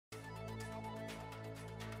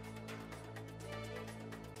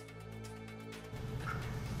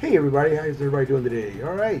Hey everybody, how's everybody doing today?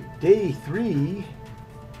 All right, day 3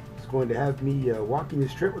 is going to have me walking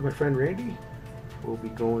this trip with my friend Randy. We'll be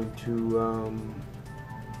going to, I'm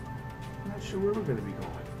not sure where we're going to be going.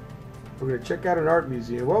 We're going to check out an art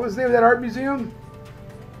museum. What was the name of that art museum?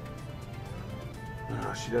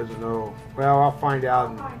 Oh, she doesn't know. Well, I'll find out.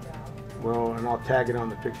 And I'll tag it on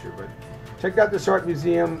the picture. But check out this art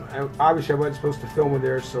museum. Obviously, I wasn't supposed to film in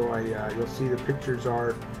there, so you'll see the pictures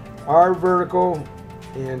are vertical.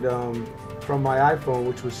 And from my iPhone,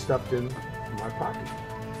 which was stuffed in my pocket.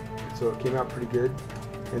 So it came out pretty good.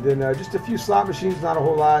 And then just a few slot machines, not a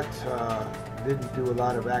whole lot. Didn't do a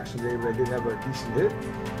lot of action today, but I did have a decent hit.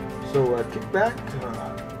 So kick back,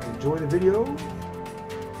 enjoy the video.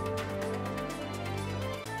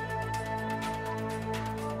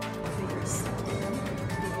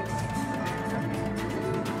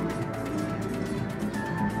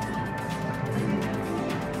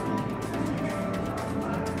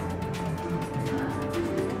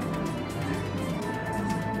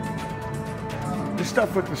 This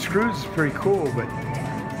stuff with the screws is pretty cool, but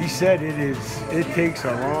he said it takes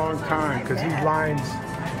a long time because he lines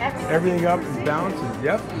everything up and bounces.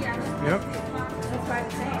 Yep. Yep. That's what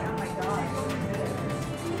I'm saying. Oh my God.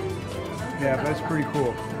 Yeah, but that's pretty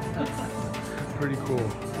cool. Pretty cool.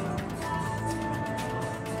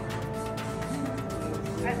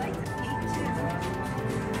 I like the paint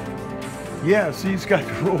too. Yeah, see, he's got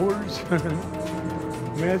the rollers. I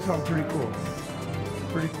mean, that's all pretty cool.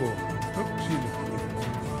 Pretty cool. Oh, excuse me.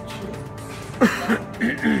 The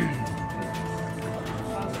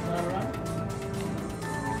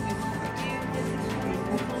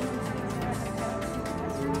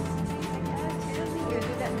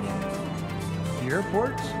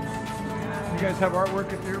airports? You guys have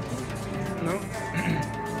artwork at the airport? No?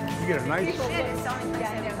 You get a nice...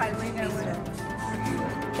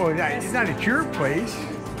 Oh, it's not at your place.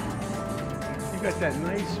 You got that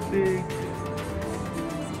nice big...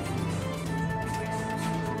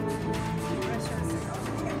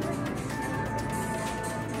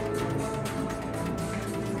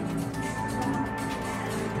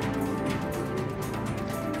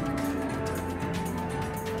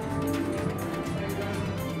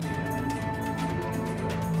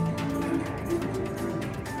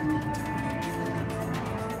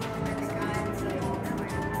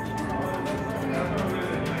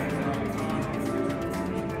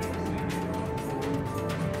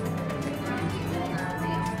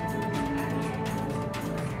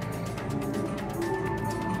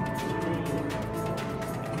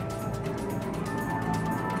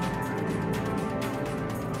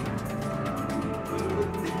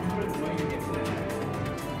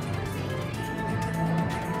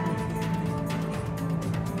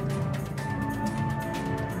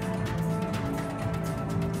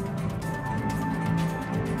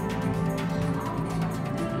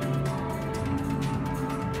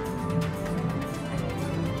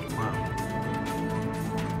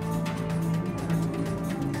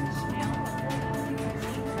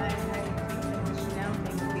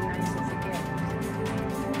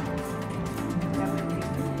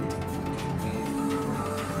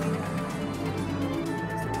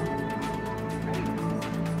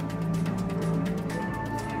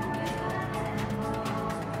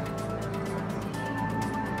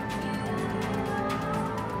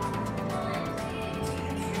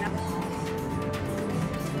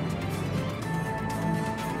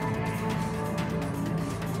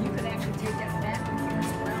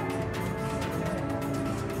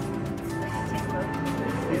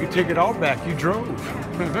 You could take it all back. You drove.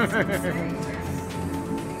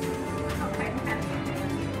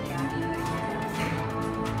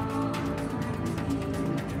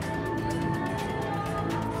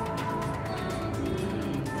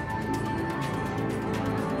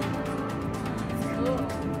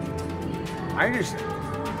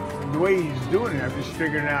 The way he's doing it, I'm just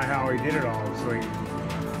figuring out how he did it all. So he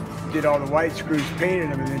did all the white screws, painted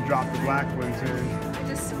them, and then dropped the black ones in. I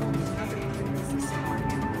just saw other ones.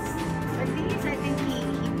 But these, I think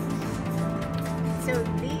so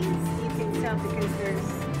these you can tell because there's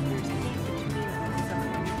paint between them.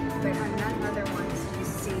 But on none other ones you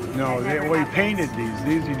see. No, well, he painted these.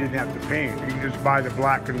 These he didn't have to paint. You can just buy the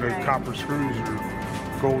black and the copper screws or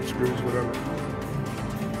gold screws, whatever.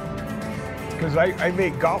 Because I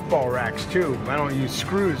make golf ball racks too. I don't use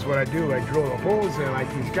screws. What I do, I drill the holes in like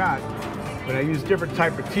he's got. But I use different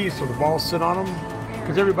type of teeth so the balls sit on them.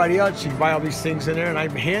 Because everybody else, you can buy all these things in there and I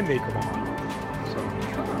hand make them all. So,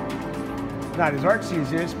 not as artsy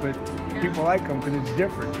as this, but people like them because it's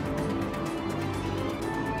different.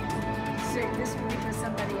 So this would be for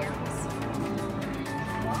somebody else.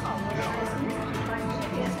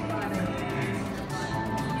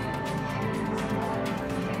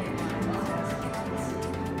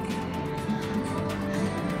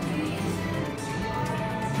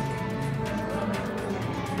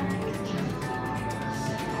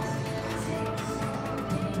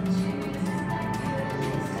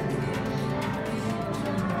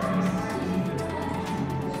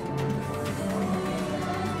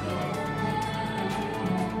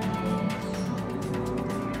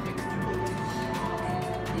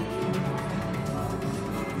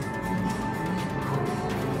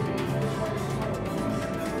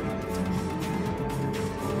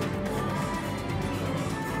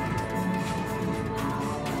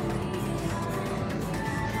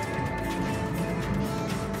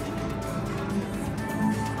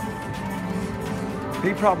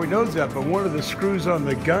 He probably knows that, but one of the screws on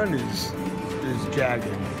the gun is jagged.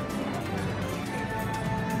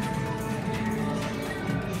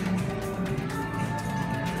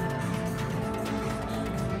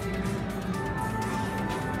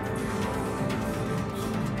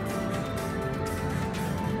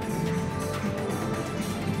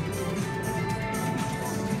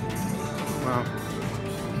 Wow.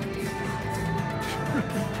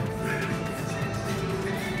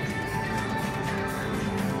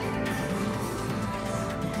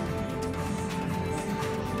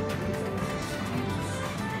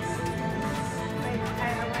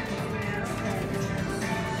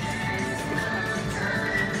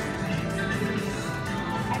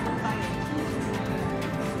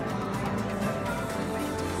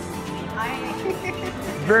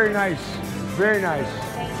 Very nice. Very nice.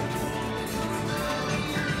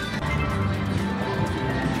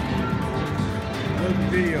 Look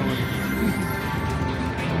video.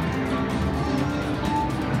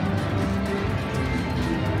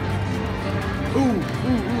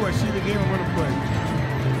 Ooh, I see the game I'm gonna play.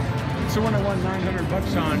 It's the one I won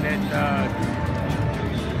 $900 on at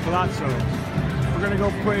Palazzo. We're gonna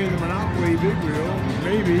go play the Monopoly Big Wheel,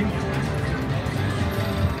 maybe.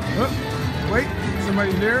 Oh, wait,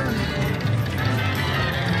 somebody's there?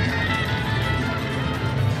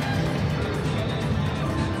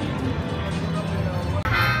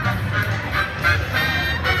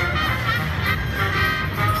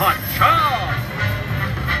 Hot shot!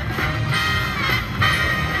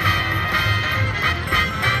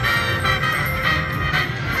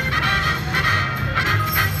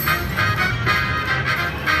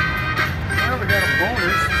 Well, we got a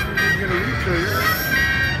bonus. We can get a retrigger.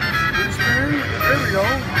 Good spin. There we go.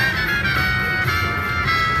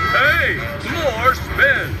 Hey, more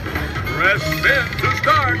spin! Press spin to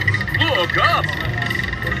start. Look up!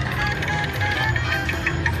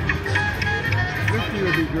 50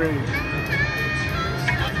 would be great. 20.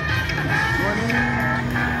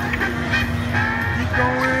 Keep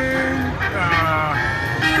going.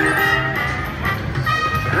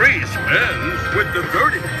 3 spins with the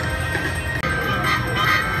 30.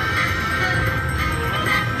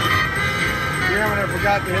 Damn it, I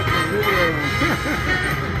forgot to hit the video.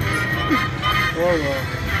 Oh well.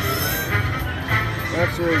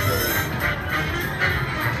 That's the way it goes.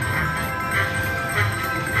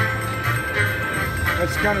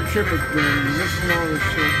 That's the kind of trip it's been, missing all this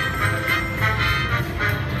shit.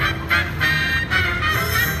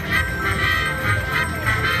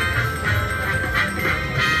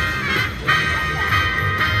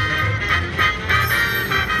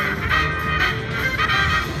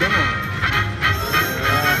 Come on.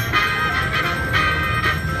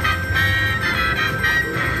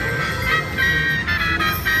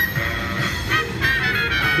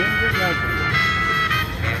 Can't get nothing.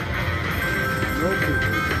 No two.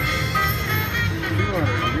 200.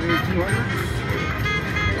 Give me 200.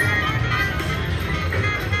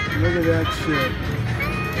 Look at that shit.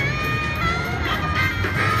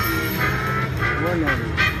 100.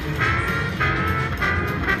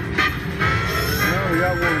 No, we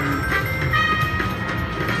got one.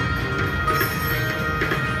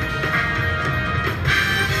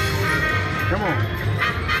 Come on.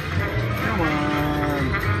 Come on.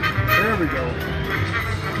 There we go.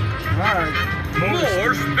 All right.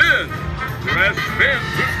 More spin! Press spin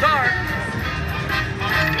to start.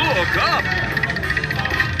 Look up!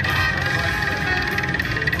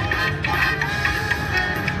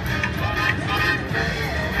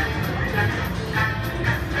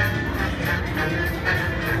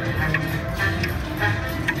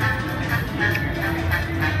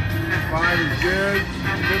 Five is good.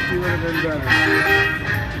 50 would have been better.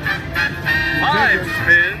 5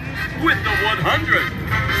 spins with the 100.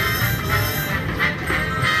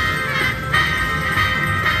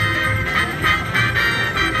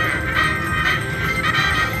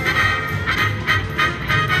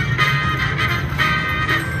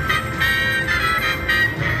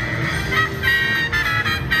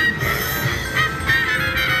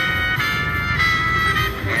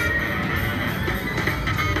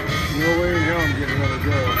 No way in hell I'm getting another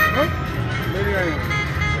go. Oh, maybe I am.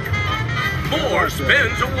 More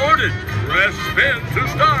spins awarded. Press spin to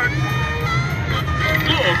start.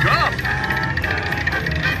 Look up!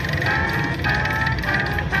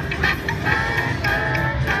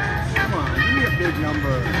 Come on, give me a big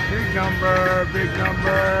number. Big number, big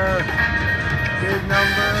number, big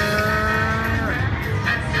number.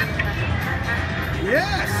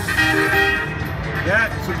 Yes!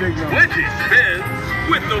 That's a big number. 20 spins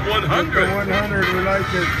with the 100. The 100, we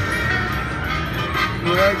like it. We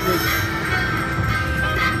like it.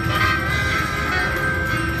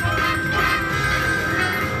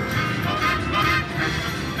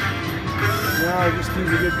 No, just need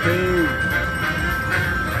to get paid.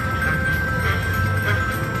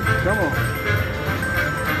 Come on.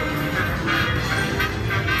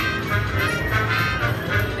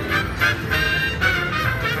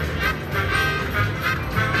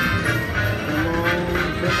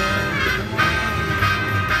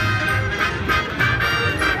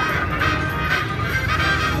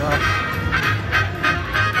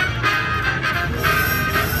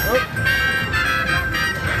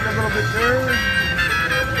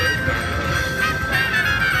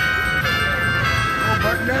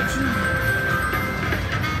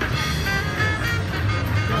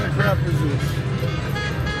 Crap is this?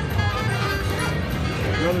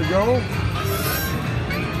 Another go?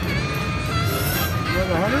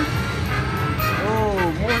 Another 100? Oh,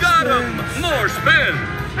 more Got spins. him! More spin!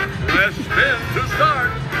 Press spin to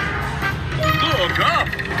start. Look up!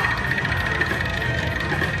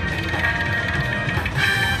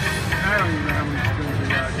 I don't even know how many spins we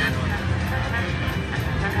got here.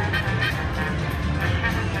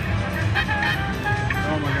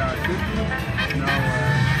 Oh my God, 50? No way.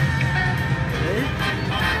 8?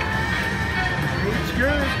 8's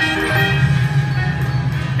good.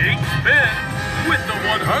 8 spins with the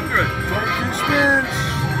 100. 22 spins.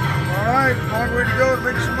 All right, long way to go to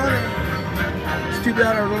make some money. It's too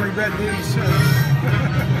bad I was only betting 80 cents.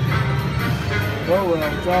 Oh well,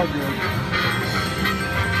 it's all good.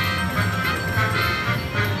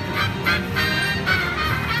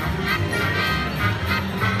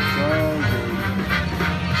 It's all good.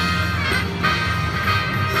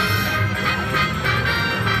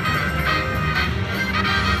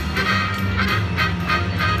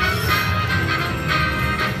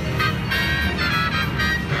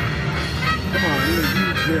 Come on, you're a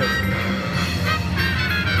huge hit.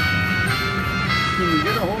 Can you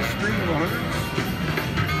get a whole string of 100s?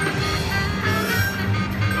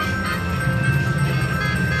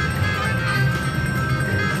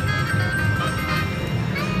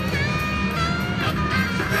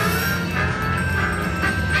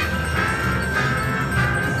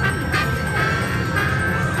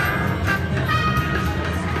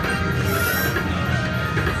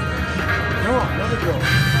 Come on, let it go.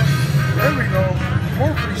 There we go.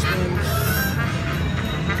 More free spins.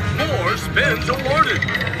 More spins awarded.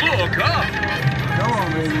 Look up! Come on,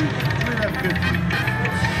 baby. Give me that 50.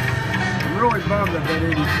 I'm really bummed at that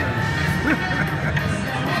 80 cents.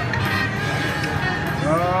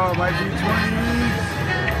 Oh, might be 20.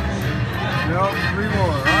 Nope, 3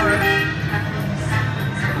 more. All right.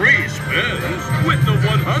 3 spins with the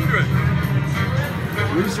 100.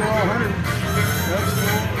 These are all 100s. That's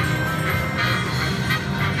cool.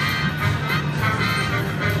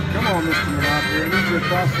 Come on, Mr. Monopoly. I need you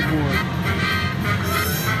across the board.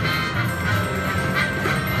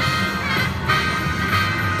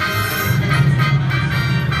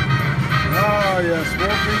 Oh, yes.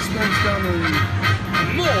 More free spins coming.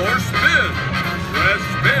 More spins. Press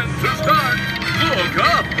spin to start. Look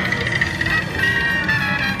up!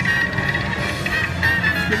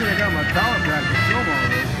 It's good that I got my power pack to film all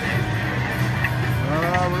this.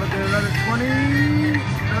 We're looking at another 20.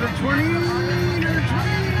 Another 20. Another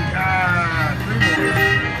 20. Ah, 3 more.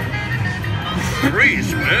 3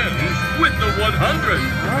 spins with the 100.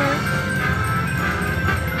 Alright.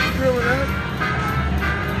 I'm good with that.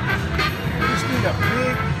 We just need a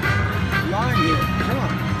big line here. Come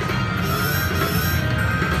on.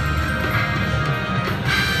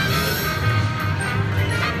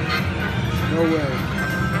 No way.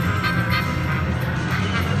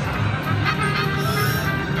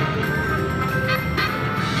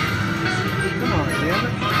 Come on, damn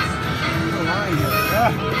it. There's a line here.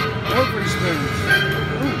 Ah, more free spins.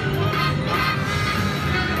 Ooh.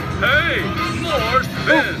 Hey, more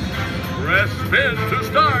spins. Press spin to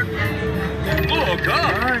start. Look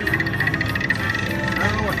up! Alright. I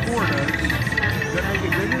don't know what 4 does. Does that make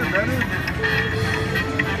it bigger or better?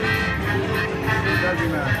 It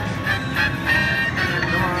doesn't matter.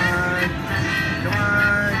 Come on. Come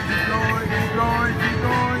on. Keep going, keep going, keep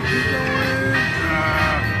going, keep going.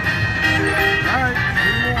 Alright,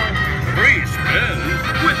 3 more. 3 spins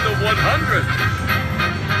with the 100.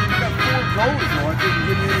 I got 4 goals though. I didn't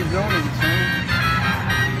give me any zoning, son.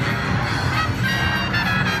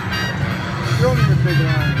 Still need a big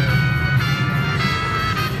line there.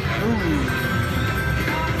 Ooh.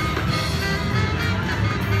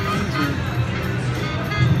 Easy.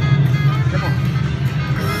 Come on.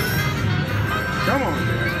 Come on,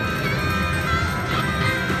 man.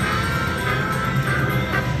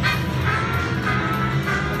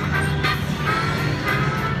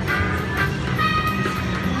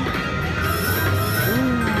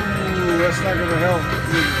 Ooh, that's not gonna help.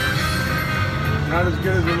 Not as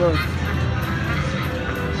good as it looks.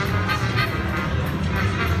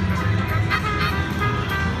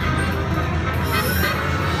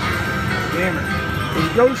 Damn it.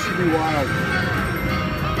 Those ghosts should be wild.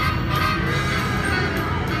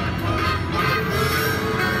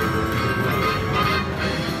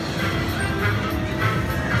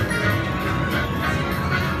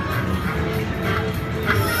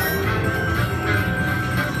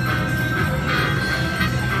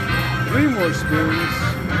 3 more spoons.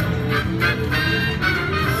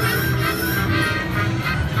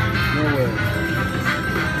 No way.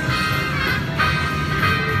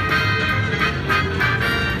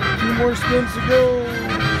 More spins to go.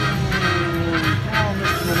 Come on,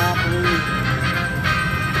 Mr. Monopoly.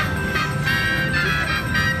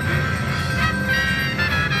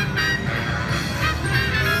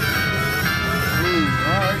 Ooh,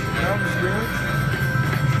 alright, that was good.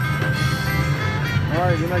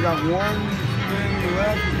 Alright, then I got 1 spin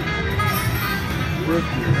left.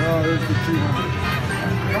 Rookie. Oh, there's the 200.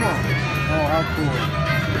 Come on. Oh, how cool.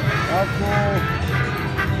 How cool.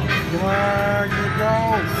 Come on, get it go.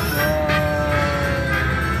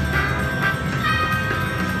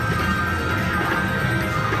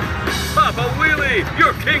 Papa Wheelie,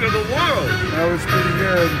 you're king of the world. That was pretty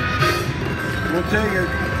good. We'll take it.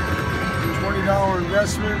 $20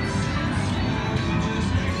 investment.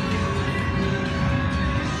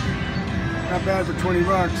 Not bad for 20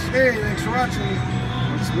 bucks. Hey, thanks for watching.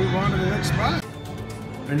 Let's move on to the next spot.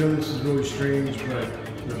 I know this is really strange, but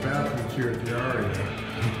the bathrooms here at the Aria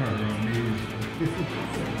are amazing.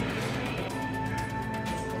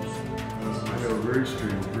 I know, very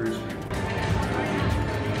strange, very strange.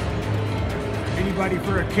 Anybody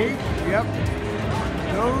for a cake? Yep.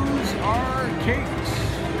 Those are cakes.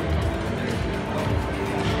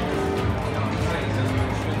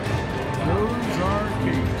 Those are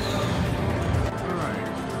cakes. Alright.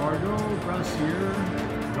 Fargo,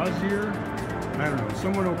 Brazier. I don't know.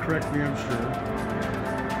 Someone will correct me, I'm sure.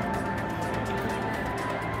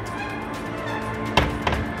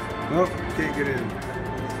 Nope, can't get in.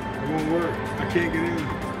 It won't work. I can't get in.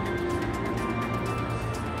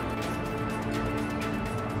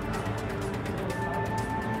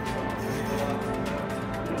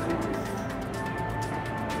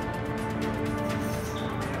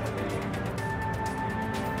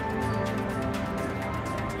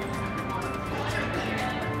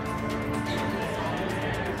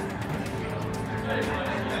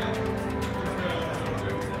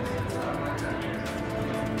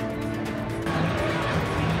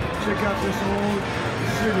 Check out this old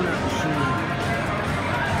cigarette machine.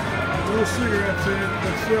 Little cigarettes in it,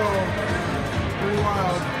 but still pretty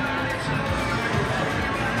wild.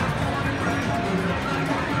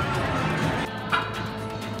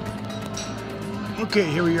 Okay,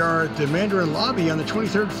 here we are at the Mandarin Lobby on the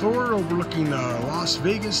 23rd floor overlooking Las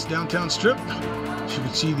Vegas downtown strip. As you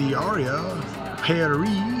can see the Aria, Paris,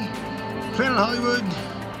 Planet Hollywood.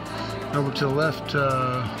 Over to the left,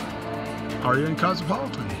 Aria and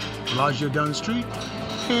Cosmopolitan. Bellagio down the street,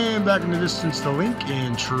 and back in the distance the Link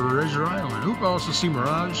and Treasure Island. Oop, I also see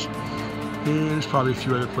Mirage, and there's probably a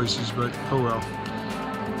few other places, but oh well.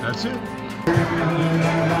 That's it.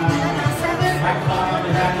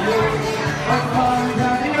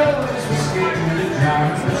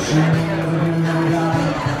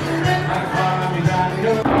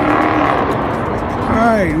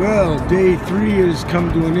 Alright, well, day 3 has come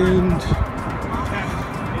to an end.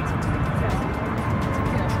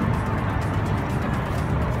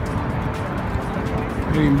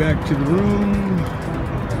 Heading back to the room.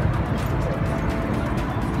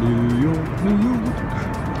 New York, New York.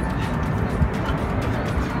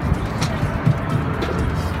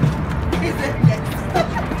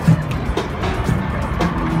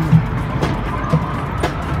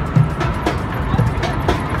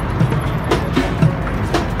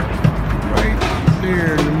 Right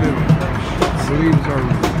there in the middle. I believe it's our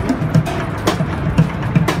room.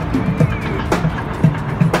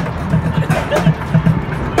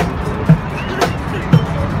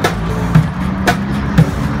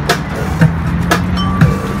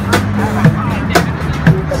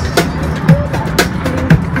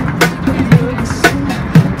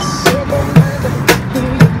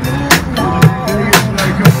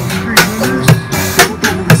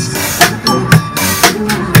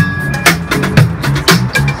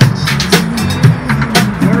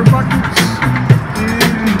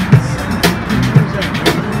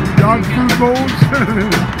 Dog food bowls.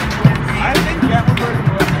 I think that would work.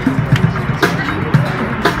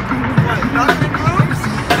 What, dog food bowls?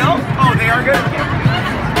 No? Oh, they are good?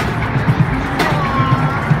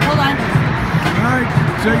 Hold on. Alright,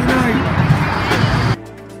 say goodnight.